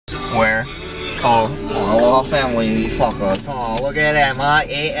Where? Oh. Oh, our family, these fuckers. Oh, look at them, huh?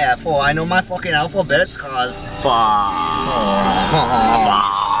 AF. Oh, I know my fucking alphabets, cause. Fuck.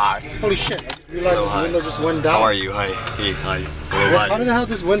 Holy shit, I just realized this window just went down. How are you? Hi. Hey, hi. How did the hell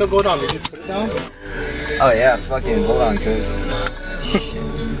this window go down? Did you put it down? Oh, yeah, fucking. Hold on, cuz.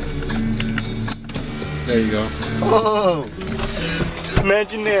 There you go. Oh!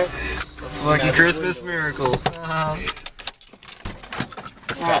 Imagine that. It's a fucking Christmas miracle.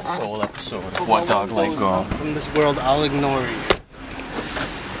 Fat Soul episode of Wotdoglikego. From this world, I'll ignore you.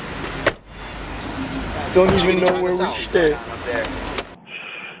 Don't even know where we stay.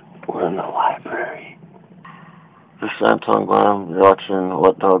 We're in the library. This is Anton Glam. You're watching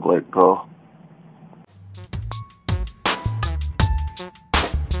Wotdoglikego.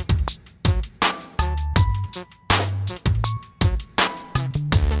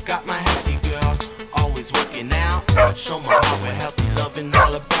 Got my happy girl, always working out. Show my heart what healthy loving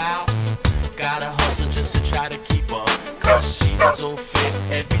all about. Gotta hustle just to try to keep up, cause she's so fit.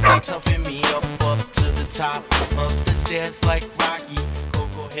 Every day toughing me up to the top of the stairs like Rocky.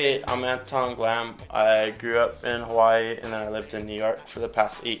 Hey, I'm Anton Glam. I grew up in Hawaii and then I lived in New York for the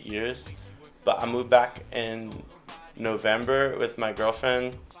past 8 years. But I moved back in November with my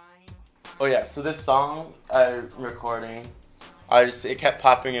girlfriend. Oh yeah, so this song I'm recording, it kept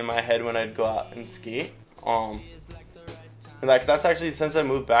popping in my head when I'd go out and skate. And like that's actually since I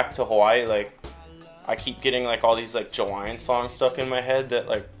moved back to Hawaii, like I keep getting like all these like Hawaiian songs stuck in my head that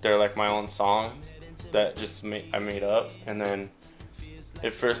like they're like my own song that I made up. And then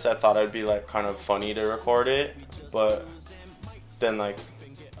at first I thought it'd be like kind of funny to record it, but then like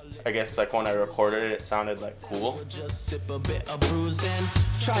I guess like when I recorded it, it sounded like cool. Just sip a bit of bruising,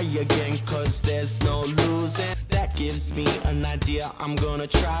 try again cause there's no losing. That gives me an idea, I'm gonna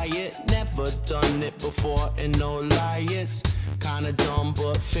try it. Never done it before and no lie, it's kinda dumb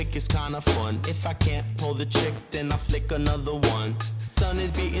but thick is kinda fun. If I can't pull the trick then I flick another one. Sun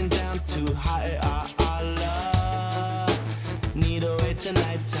is beating down too high, I love. Need a way to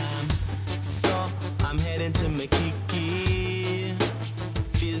nighttime, so I'm heading to Makiki.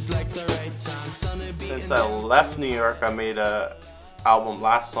 Feels like the right time. Since I left New York, I made a album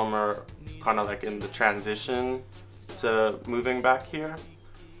last summer, kind of like in the transition to moving back here.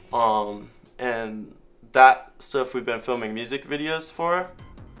 And that stuff we've been filming music videos for,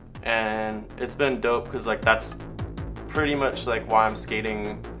 and it's been dope because like that's pretty much like why I'm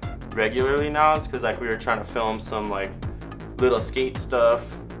skating regularly now, is because like we were trying to film some like little skate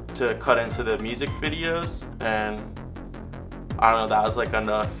stuff to cut into the music videos, and I don't know, that was like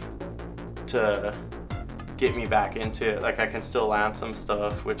enough to get me back into it. Like I can still land some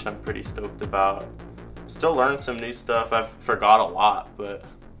stuff, which I'm pretty stoked about. Still learn some new stuff. I've forgot a lot, but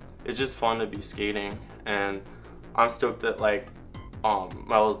it's just fun to be skating, and I'm stoked that like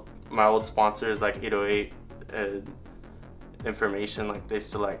my old sponsors like 808 Information, like they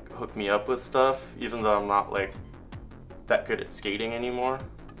still like hook me up with stuff, even though I'm not like that good at skating anymore.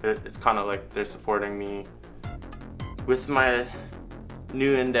 It's kind of like they're supporting me with my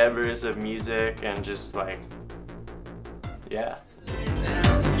new endeavors of music and just like, yeah.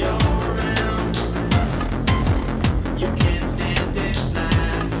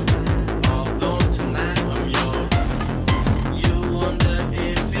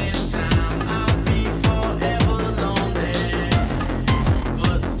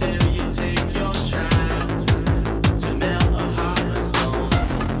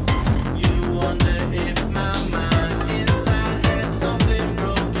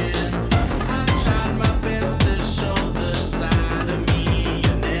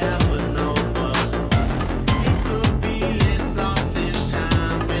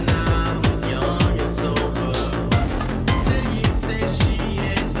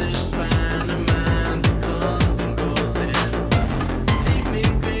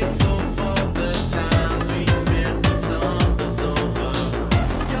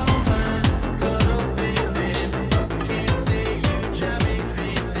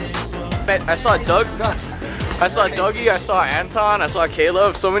 I saw Doug. I saw Dougie. I saw Anton. I saw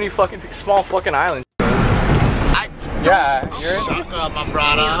Caleb. So many fucking small fucking islands. Yeah, you're Shut up, my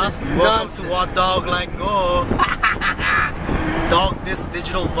brother. Welcome to Wotdoglikego. Dog this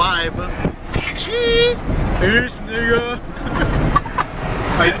digital vibe. Peace, nigga.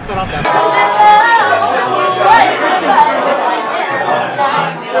 Oh, you can put off that.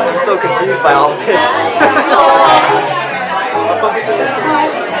 I'm so confused by all of this.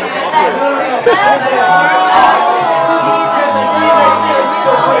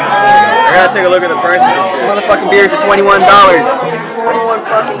 I gotta take a look at the prices and shit. Motherfucking beers are $21. $21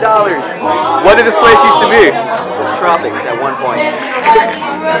 fucking dollars. What did this place used to be? This was Tropics at one point.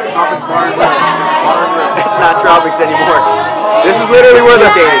 Tropics Bar and Grill. It's not Tropics anymore. This is literally where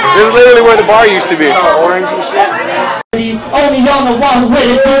the bar used to be. Orange and shit. Only on the one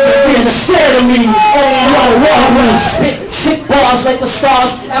with it, fears are scared of me. Only on the one with it, spit sick bars like the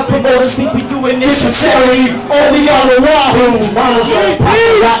stars. And promoters think we doing this for charity. Only on the Wahoo, models like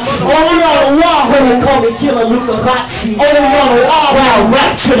paparazzi. Only on the Wahoo, they call me Killer Lucarazzi. Only on the Wahoo, I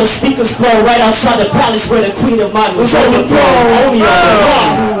rap to the speakers blow right outside the palace where the queen of mine was overthrown. Only on the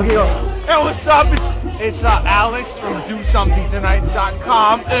Wahoo. Hey, what's up? It's Alex from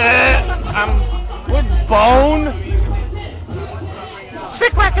DoSomethingTonight.com. I'm with Bone.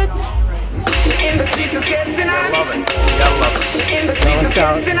 Sick Records. In the streets of Ketsinat. Love it. You gotta love it. In the streets of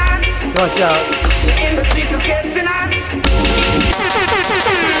Ketsinat. Watch out. In the streets of Ketsinat.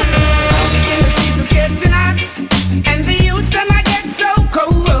 In the streets of Ketsinat. And the youth them I get so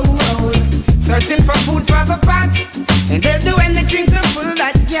cold. Searching for food for the pot. And they'll do anything to fill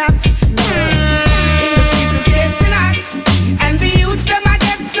that gap. In the streets of Ketsinat. And the youth them I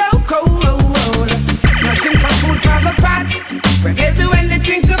get so cold. Searching for food for the pot. But they'll do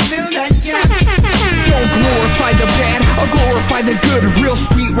anything to fill that gap. Don't glorify the bad, I'll glorify the good. Real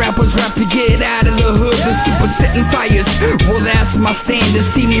street rappers rap to get out of the hood. The super setting fires, well that's my stand. To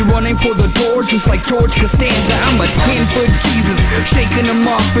see me running for the door just like George Costanza. I'm a 10-foot Jesus, shaking them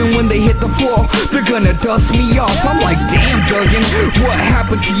off. And when they hit the floor, they're gonna dust me off. I'm like, damn Duggan, what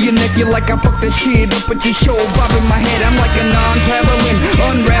happened to your neck? You're like I fucked that shit up at your show, bobbing my head. I'm like a non-traveling,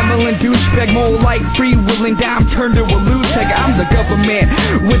 unraveling douchebag. More like free-willing, dime turned to a loose egg. I'm the government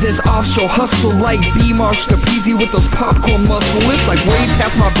with this offshore hustle, like B-Marsh to Peasy with those popcorn muscle. It's like way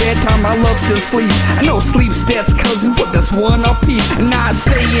past my bedtime, I love to sleep. I know sleep stats, cousin, but that's one I'll peep. Not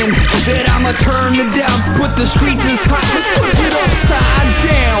saying that I'ma turn it down, but the streets is hot, let's flip it upside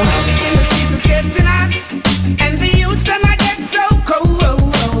down. In the streets of Ketsinat. And the youth them I get so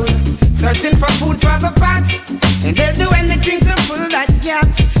cold. Searching for food for the pot. And they'll do anything to fill that gap.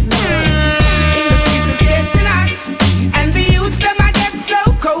 In the streets of Ketsinat. And the youth them I get so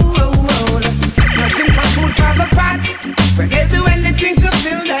cold. Searching for food for the pot. But they'll do anything to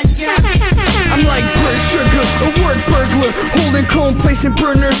fill that gap. I'm like Bert Sugar, a word burglar, holding chrome, placing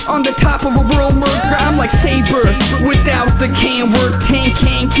burners on the top of a world murder. I'm like Saber, without the can word, Tan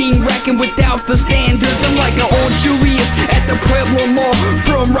Can King, racking without the standards. I'm like an old Julius at the Pueblo Mall,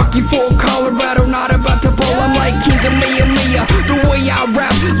 from Rocky Ford, Colorado, not about to bowl. I'm like King of Maya, the way I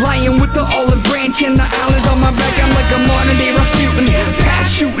rap, lying with the olive branch and the islands on my back. I'm like a modern day Rasputin,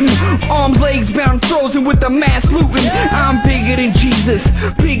 pass shooting, arms, legs bound, frozen with the mass looting. I'm bigger than Jesus,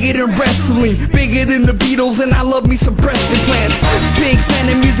 bigger than wrestling, bigger than the Beatles, and I love me some breast implants. Big fan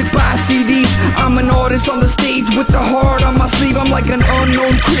of music by CDs. I'm an artist on the stage with the heart on my sleeve. I'm like an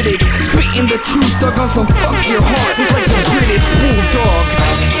unknown critic, spitting the truth, dug on some fuck your heart, like the British bulldog.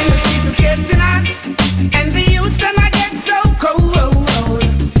 In the streets of Ketsinat. And the youth them I get so cold.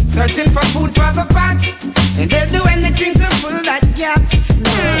 Searching for food for the pot. And they'll do anything to fill that gap. In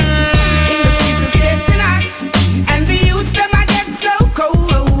the streets of Ketsinat. And the youth them I get so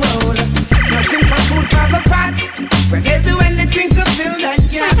cold. Searching for food for the pot. But they'll do anything to fill that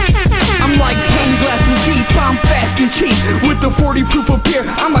gap. I'm like 10 glasses deep, I'm fast and cheap. With the 40 proof of beer,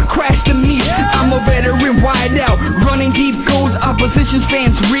 I'ma crash the knee. I'm a veteran, wide out, running deep goes opposition's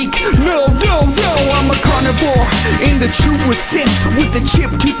fans reek. No, I'm a carnivore in the truest sense, with the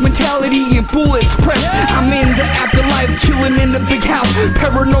chip tooth mentality and bullets pressed. I'm in the afterlife, chilling in the big house.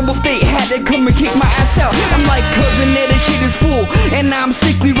 Paranormal state had to come and kick my ass out. I'm like cousin that shit is full, and I'm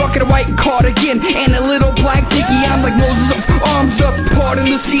sickly rocking a white cardigan and a little black dicky. I'm like Moses, arms up, parting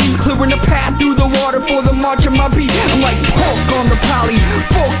the seas, clearing the path through the water for the march of my beat. I'm like pork on the poly,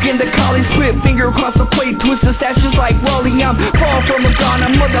 fork in the collie, split finger across the plate, twist the stash just like Wally. I'm far from a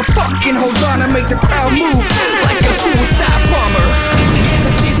Ghana, motherfucking Hosanna, make the crowd move like a suicide bomber. In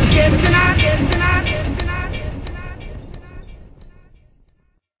the streets of Ketsinat.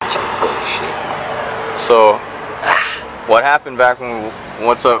 So, what happened back when?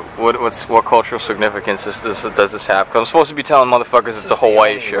 What cultural significance does this have? Because I'm supposed to be telling motherfuckers it's a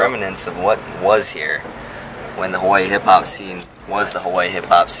Hawaii show. Remnants of what was here when the Hawaii hip hop scene was the Hawaii hip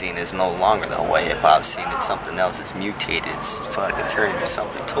hop scene is no longer the Hawaii hip hop scene. It's something else. It's mutated. It's fucking turned into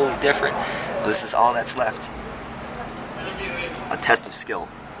something totally different. This is all that's left. A test of skill.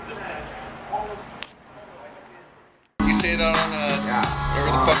 You say that on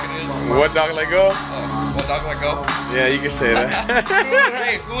whatever the fuck it is. Wotdoglikego? Wotdoglikego? Yeah, you can say that.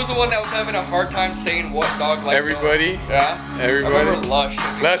 Hey, who was the one that was having a hard time saying what dog like? Everybody. Yeah. Everybody. I remember Lush.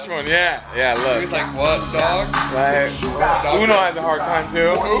 Lush one, yeah, Lush. He was like, what dog? Like, Uno has a hard time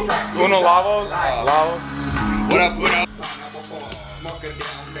too. Uno Lavos. Lavos. What up, what up? Marking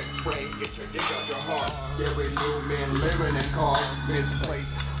down next frame, get your dick out your heart. Every new man living in car, misplaced,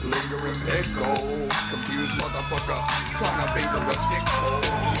 lingering echo. Confused motherfucker, trying to be the dick hole.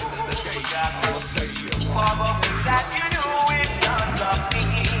 In the gate, I'ma say you. Father, that you knew it, none of me.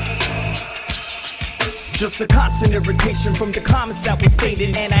 Just a constant irritation from the comments that was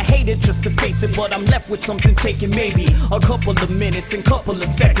stated, and I hate it just to face it, but I'm left with something taken. Maybe a couple of minutes and couple of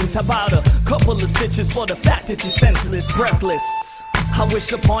seconds. How about a couple of stitches for the fact that you're senseless, breathless? I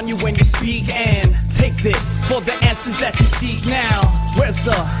wish upon you when you speak, and take this for the answers that you seek now.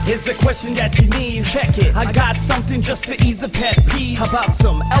 Here's the question that you need. Check it, I got something just to ease the pet peeves. How about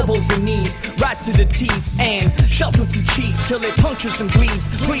some elbows and knees, right to the teeth, and shelter to cheeks till it punctures and bleeds.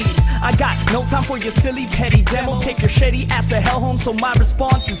 Please, I got no time for your silly petty demos. Take your shitty ass to hell home, so my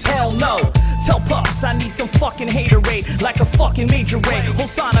response is hell no. Tell Puffs I need some fucking haterade, like a fucking major way.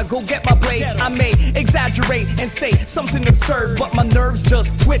 Hosanna, go get my blades. I may exaggerate and say something absurd, but my nerves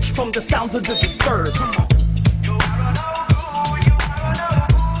just twitch from the sounds of the disturbed.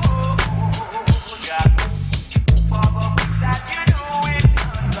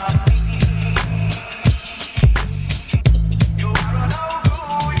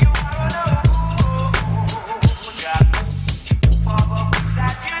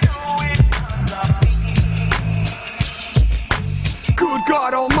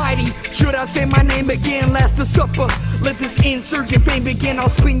 God almighty, should I say my name again? Last the supper, let this insurgent fame begin. I'll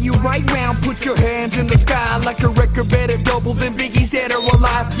spin you right round, put your hands in the sky like a record better double than Biggie's dead or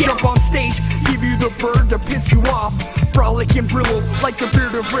alive. Yes. Jump on stage, give you the bird to piss you off. Frolic and brillo like the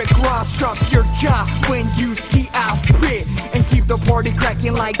beard of Rick Ross. Drop your jaw when you see I spit, and keep the party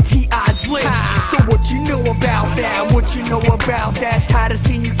cracking like T.I.'s lips. So what you know about that? What you know about that? Tired of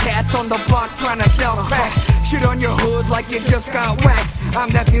seeing you cats on the block trying to sell crack. Shit on your hood like you just got waxed. I'm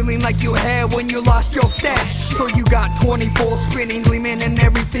that feeling like you had when you lost your stash. So you got 24 spinning, gleaming and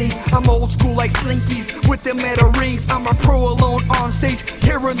everything. I'm old school like Slinkies with the metal rings. I'm a pro alone on stage,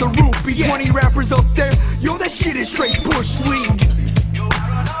 tearing the roof. Be 20 rappers up there, yo, that shit is straight bush league.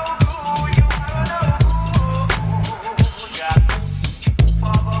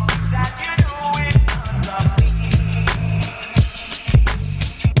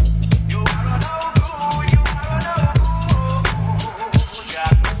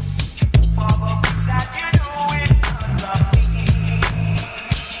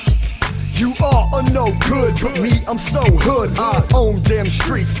 No good, but me, I'm so hood. I own damn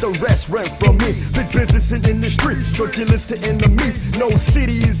streets, the rest rent from me. Big business in the street, drug dealers to enemies. No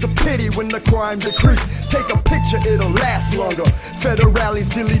city is a pity when the crime decrease. Take a picture, it'll last longer.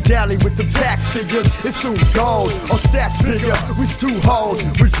 Federales dilly-dally with the tax figures. It's soon gone, our stacks bigger. We's too hard,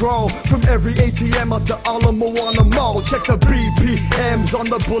 withdrawn from every ATM at the Alamo on the mall. Check the BPMs on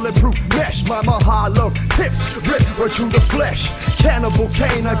the bulletproof mesh. My mahalo tips rip right through the flesh. Cannibal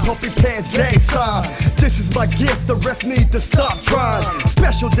canine, puppy pants, gang sign. This is my gift, the rest need to stop trying.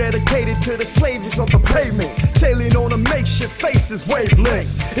 Special dedicated to the slaves on the pavement, sailing on a makeshift faces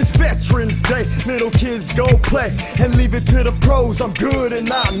wavelengths. It's Veterans Day, little kids go play and leave it to the pros. I'm good and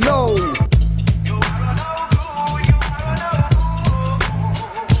I know.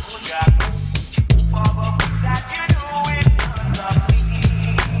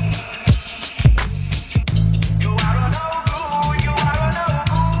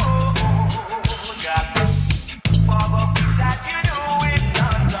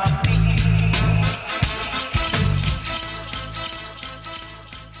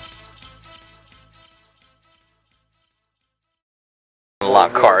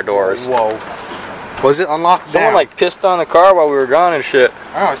 Unlock car doors. Whoa. Was it unlocked? Someone like pissed on the car while we were gone and shit.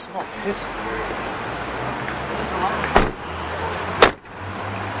 Oh, I smell piss.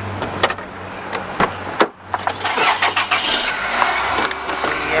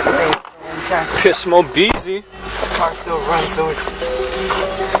 Everything's intact. Piss mo beezy. The car still runs, so it's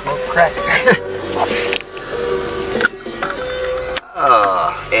smoke crack.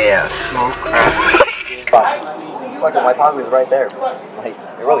 Oh, yeah, smoke crack. Fucking my pocket is right there. Like,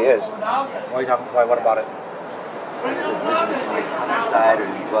 it really is. What are you talking about? What about it? There's a division between like countryside or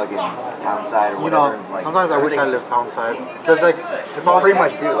fucking town side or You whatever. know, like, sometimes I wish I lived town side. Because like, if I was pretty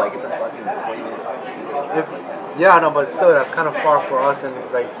much do, like it's a fucking 20-minute. Yeah, I know, but still, that's kind of far for us and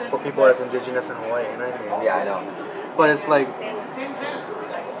like for people that's indigenous in Hawaii and everything. Yeah, I know. But it's like,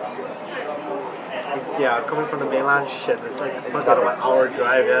 yeah, coming from the mainland, shit, it's like about an hour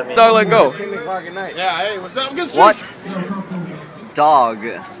drive. Yeah, I mean, Dog, let go. Yeah, hey, what's up? What? Dog.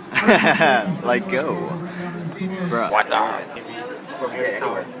 Like go. Bruh. What dog? From here to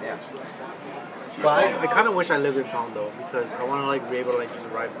town. Yeah. But I kind of wish I lived in town though, because I want to like be able to like just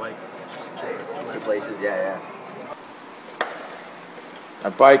ride bike Other places, yeah. I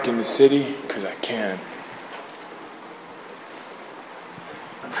bike in the city because I can.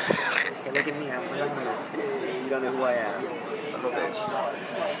 Hey, look at me, I'm anonymous. Hey, you don't know who I am. Son of a bitch.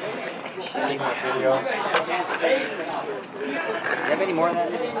 Shooting my video. Do you have any more of that?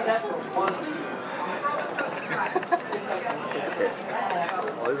 Let's take a piss.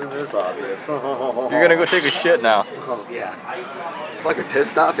 Well, isn't this obvious? You're gonna go take a shit now. Oh, yeah. Fucking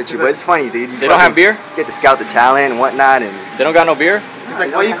pissed off at you, but it's funny, dude. They don't have beer? Get to scout the talent and whatnot, and they don't got no beer? He's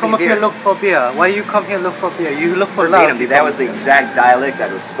like, why you come up here look for beer? Why you come here look for beer? You look for love. dude, that was the exact dialect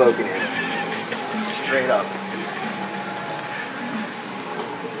that was spoken in. Straight up.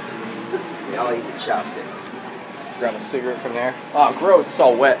 I'll eat the chopsticks. Grab a cigarette from there. Oh, gross. It's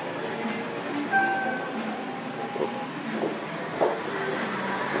all wet.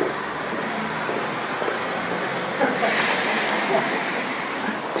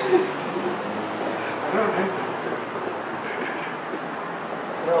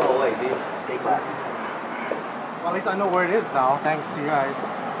 No way, dude. Stay classy. Well, at least I know where it is now, thanks to you guys.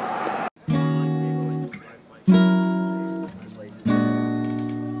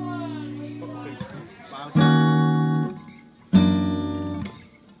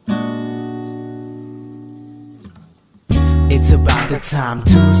 It's about the time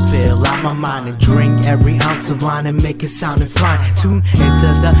to spill out my mind and drink every ounce of wine and make it sound fine. Tune into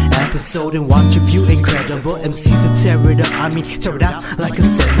the episode and watch a few incredible MCs who tear it up. I mean, tear it out like a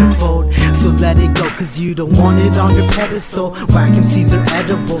centerfold. So let it go, cause you don't want it on your pedestal. Whack MCs are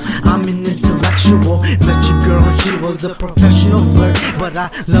edible. I'm an intellectual. Met your girl and she was a professional flirt, but I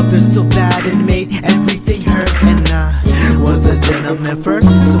loved her so bad it made everything hurt. And I was a gentleman first,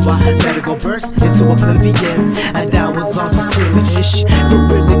 so I let her go burst into oblivion. And that was on silly-ish. For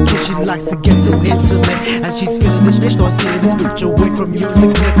real, the kid, she likes to get so intimate, and she's feeling this fish, so I stealing this bitch away from your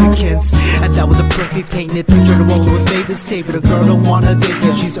significance. And that was a perfectly painted picture. The world was made to save it. A girl don't wanna date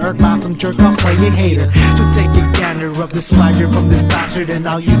it. She's irked by some jerk off playing hater. So take a gander of the swagger from this bastard, and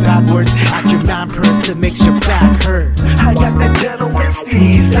I'll use bad words at your man purse that makes your back hurt. I got that gentleman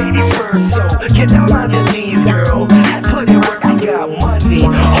steez, ladies first, so get down on your knees, girl. Put in work, I got money.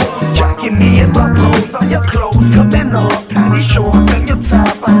 Hoes jacking me in my clothes, all your clothes coming off, panty shorts and your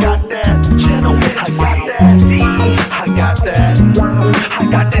top. I got that gentleman, I got that steez, I got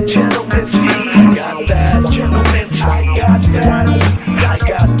that gentleman steez, I got that gentleman, I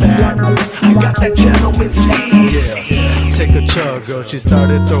got that, I got that gentleman steez. Yeah. Take a chug, girl, she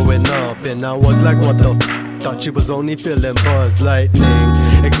started throwing up, and I was like, what the thought she was only feeling buzz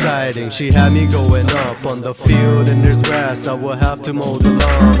lightning. Exciting, she had me going up on the field, and there's grass, I will have to mow the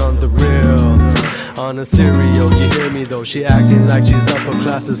lawn on the real. On a cereal, you hear me though, she acting like she's upper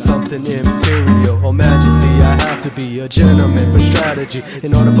class or something imperial. Oh majesty, I have to be a gentleman for strategy,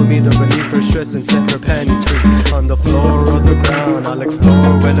 in order for me to relieve her stress and set her panties free. On the floor or the ground, I'll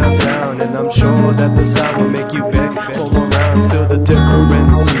explore when I'm down, and I'm sure that the sound will make you beg for more rounds. Feel the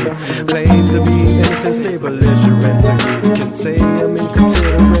difference, you claim to be innocent, stable, belligerent, so you can say I'm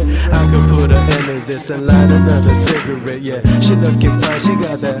inconsiderate. I could put an end to this and light another cigarette. Yeah, she looking fine, she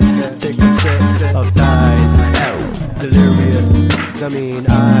got that thick set of thighs, delirious, I mean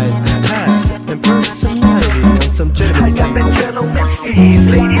eyes, class and personality on some gentleman. I got that gentleman steez,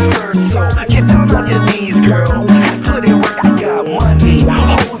 ladies first, so get down on your knees, girl. Put in work, I got money.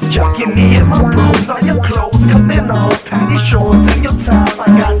 Hoes jocking me in my bros, all your clothes coming off, panty shorts and your top. I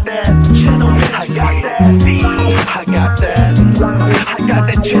got that gentleman, I got that steez, I got that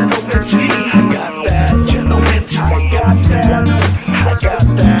gentleman steez, I got that gentleman,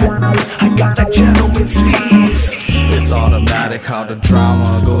 I got that gentleman steez. It's automatic how the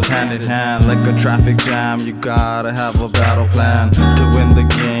drama goes hand in hand like a traffic jam. You gotta have a battle plan to win the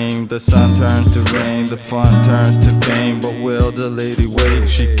game. The sun turns to rain, the fun turns to pain. But will the lady wait?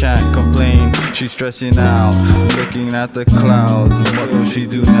 She can't complain. She's stressing out, looking at the clouds. What will she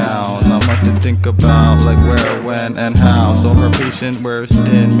do now? Not much to think about, like where, when, and how. So her patient wears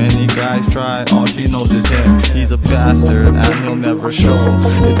thin. Many guys try, all she knows is him. He's a bastard and he'll never show.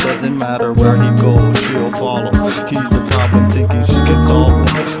 It doesn't matter where he goes, she'll follow. He's the problem, thinking she can solve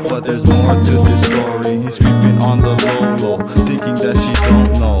it. But there's more to this story. He's creeping on the low, thinking that she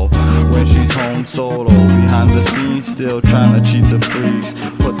don't know when she's home solo. Behind the scenes, still trying to cheat the freeze.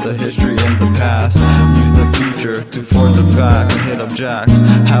 Put the history in the past, use the future to forge the fact and hit up jacks.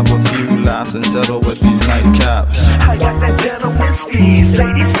 Have a few laughs and settle with these nightcaps. I got that gentleman steez,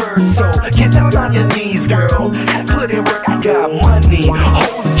 ladies first, so get down on your knees, girl. Put in work, I got money.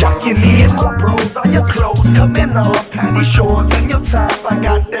 Hoes jocking me in my bros, all your clothes clothes coming off, panty shorts and your top. I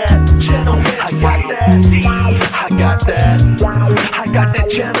got that gentleman. I got that. I got that. I got that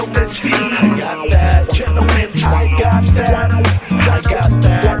gentleman's feet. I got that gentleman's. I got that. I got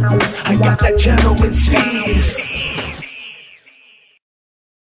that. I got that gentleman's feet.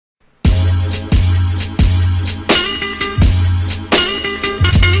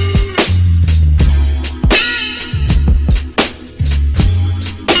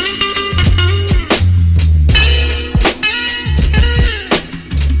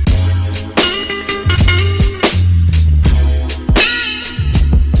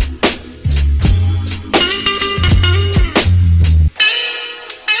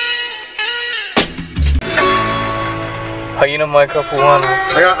 Hyena my Capuana.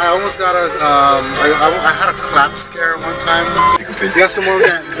 I almost got a, I had a clap scare one time. You got some more of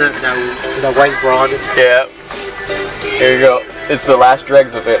that white broad? Yeah. Here you go. It's the last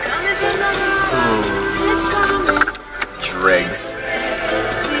dregs of it. Dregs.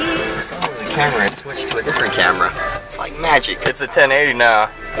 So the camera switched to a different camera. It's like magic. It's a 1080 now.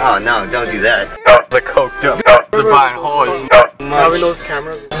 Oh no, don't do that. It's a coked up. It's a buying horse. Having those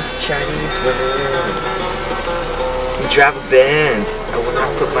cameras. Those Chinese women. You drive a Benz. I will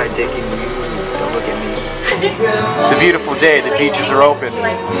not put my dick in you. Don't look at me. It's a beautiful day. The beaches are open.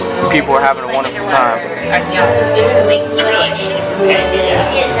 People are having a wonderful time.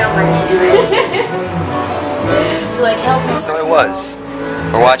 So it was.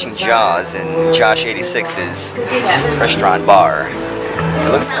 We're watching Jaws in Josh 86's restaurant bar.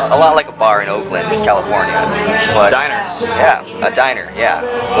 It looks a lot like a bar in Oakland, California. But diner. Yeah, a diner. Yeah,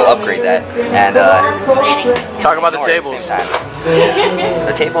 we'll upgrade that. And talk about the tables.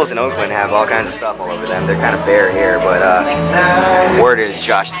 The tables in Oakland have all kinds of stuff all over them. They're kind of bare here, but word is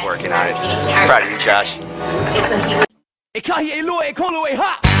Josh is working on it. Proud of you, Josh.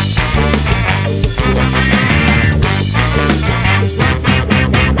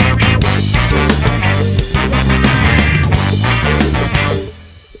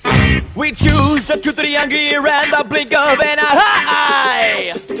 We choose the truth of the younger year and the blink of an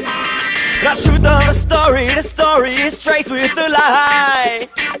eye. The truth of the story is traced with the lie.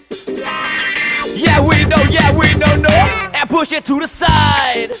 Yeah, we know, no, and push it to the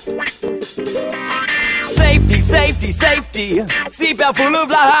side. Safety, safety, safety, seatbelt full of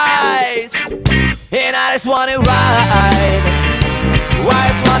lies. And I just wanna ride. I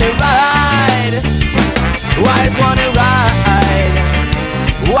just wanna ride. I just wanna ride.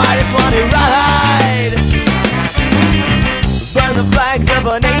 I just wanna ride. Burn the flags of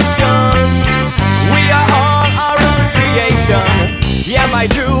our nations. We are all our own creation. Yeah, my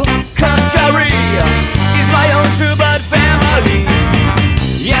true country is my own true blood family.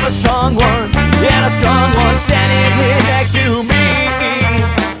 Yeah, the strong ones, standing here next to me.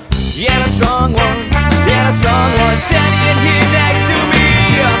 Yeah, the strong ones, standing here next to me.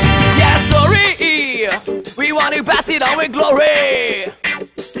 Yeah, story, we want to pass it on with glory.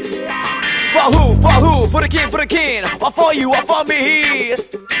 For who? For who? For the king, or for you, or for me?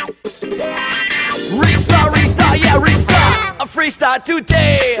 Restart, yeah, restart. A freestyle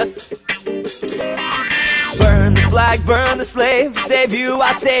today. Burn the flag, burn the slave, save you,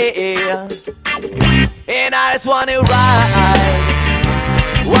 I say. And I just wanna ride.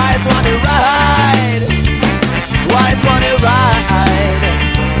 I just wanna ride. I just wanna ride.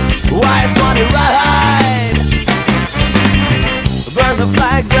 I just wanna ride. Burn the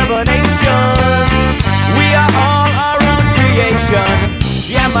flags of our nations. We are all our own creation.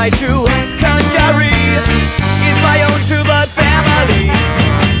 Yeah, my true country is my own true blood family.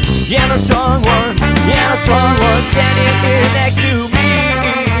 Yeah, the strong ones, standing here next to me.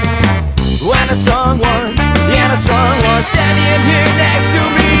 When the strong ones, standing here next to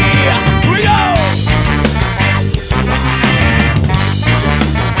me. Here we go!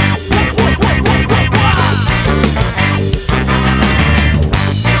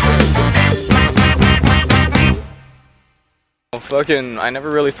 Fucking, I never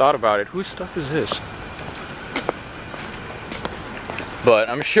really thought about it. Whose stuff is this? But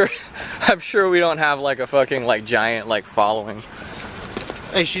I'm sure we don't have like a fucking like giant like following.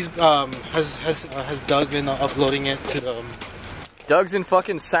 Hey, she's has Doug been uploading it to the? Doug's in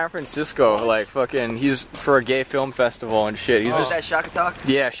fucking San Francisco, what? Like fucking, he's for a gay film festival and shit. He's just that Shaka Talk?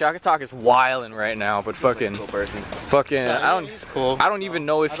 Yeah, Shaka Talk is wilding right now, but fucking, like a cool person. Fucking, Yeah, he's cool. I don't even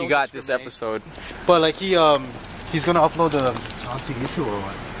know if he got this episode. But like he's gonna upload onto YouTube or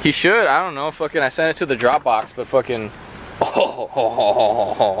what? He should. I don't know. Fucking, I sent it to the Dropbox, but fucking,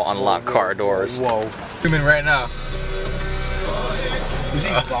 unlock car doors. Whoa. Zooming right now. Is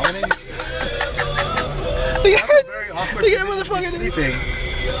he vomiting? Look at motherfucker sleeping.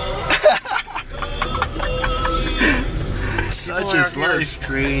 Such is life.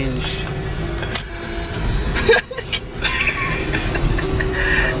 Strange.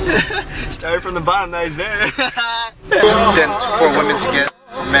 Started from the bottom, now he's there. Than for women to get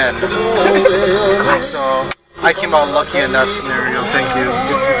men. So I came out lucky in that scenario. Thank you.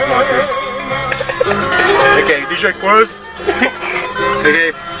 This is Marcus. Okay, DJ Quest.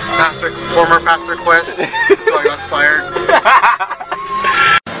 Okay, former Pastor Quest. So I got fired.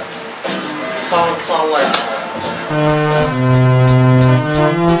 Solid life.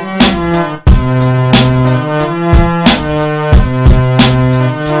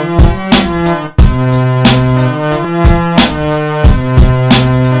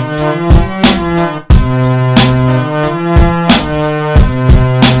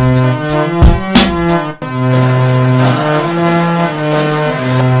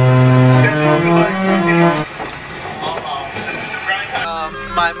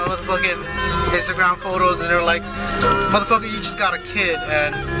 My motherfucking Instagram photos, and they're like, motherfucker, you just got a kid,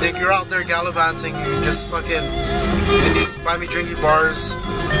 and like, you're out there gallivanting, you just fucking in these buy me drinky bars,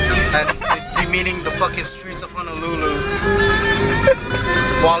 and demeaning the fucking streets of Honolulu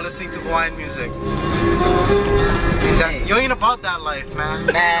while listening to Hawaiian music. You ain't about that life, man.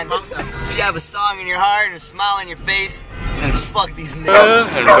 Man, if you have a song in your heart and a smile on your face, then fuck these niggas.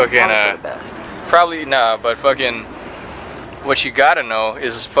 And fucking, probably, nah, but fucking, what you gotta know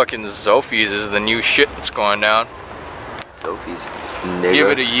is fucking Zophies is the new shit that's going down. Zophies. Give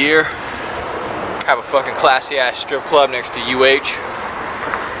it a year. Have a fucking classy ass strip club next to UH.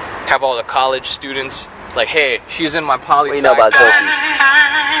 Have all the college students like, hey, she's in my poli sci. What do you know about Zophies?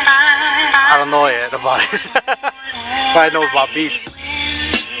 I don't know yet about it. But I know about beats. Is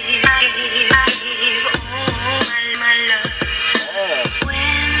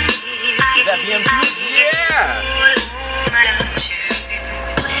that BM2? Yeah!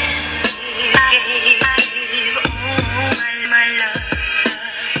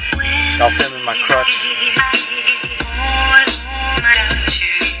 I'll film in my crutch.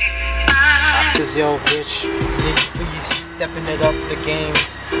 Cause yo, bitch, you stepping it up the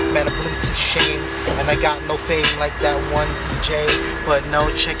games. Man, I put him to shame. And I got no fame like that one DJ. But no,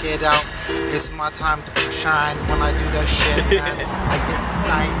 check it out. It's my time to shine when I do that shit, man. I get the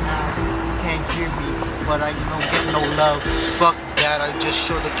sign now. You can't hear me, but I don't get no love. Fuck that, I just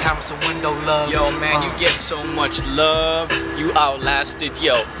show the camera some window love. Yo, man, you get so much love. You outlasted,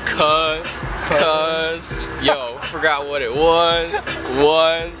 yo, cuz, yo, forgot what it was.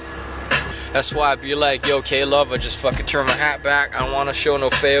 That's why I be like, yo, K-Love, I just fucking turn my hat back. I don't want to show no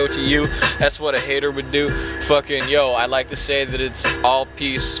fail to you. That's what a hater would do. Fucking, yo, I like to say that it's all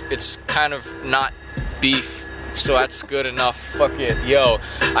peace. It's kind of not beef, so that's good enough. Fuck it, yo.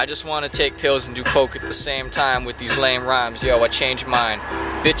 I just want to take pills and do coke at the same time with these lame rhymes. Yo, I changed mine.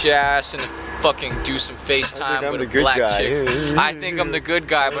 Bitch ass and fucking do some FaceTime with a black chick. I think I'm the good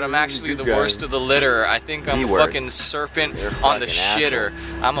guy, but I'm actually the worst of the litter. I think I'm a fucking serpent on the shitter.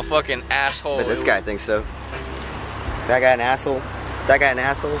 I'm a fucking asshole. But this guy thinks so. Is that guy an asshole? Is that guy an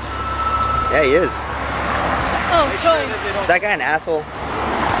asshole? Yeah, he is. Oh, sorry. Is that guy an asshole?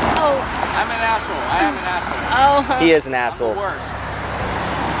 Oh. I'm an asshole. I am an asshole. Oh. He is an asshole. I'm the worst.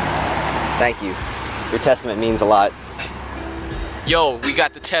 Thank you. Your testament means a lot. Yo, we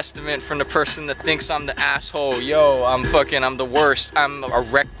got the testament from the person that thinks I'm the asshole. Yo, I'm the worst. I'm a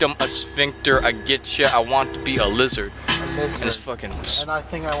rectum, a sphincter, I getcha. I want to be a lizard. And it's fucking... And I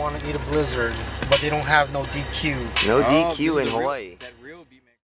think I want to eat a blizzard, but they don't have no DQ. No DQ in Hawaii.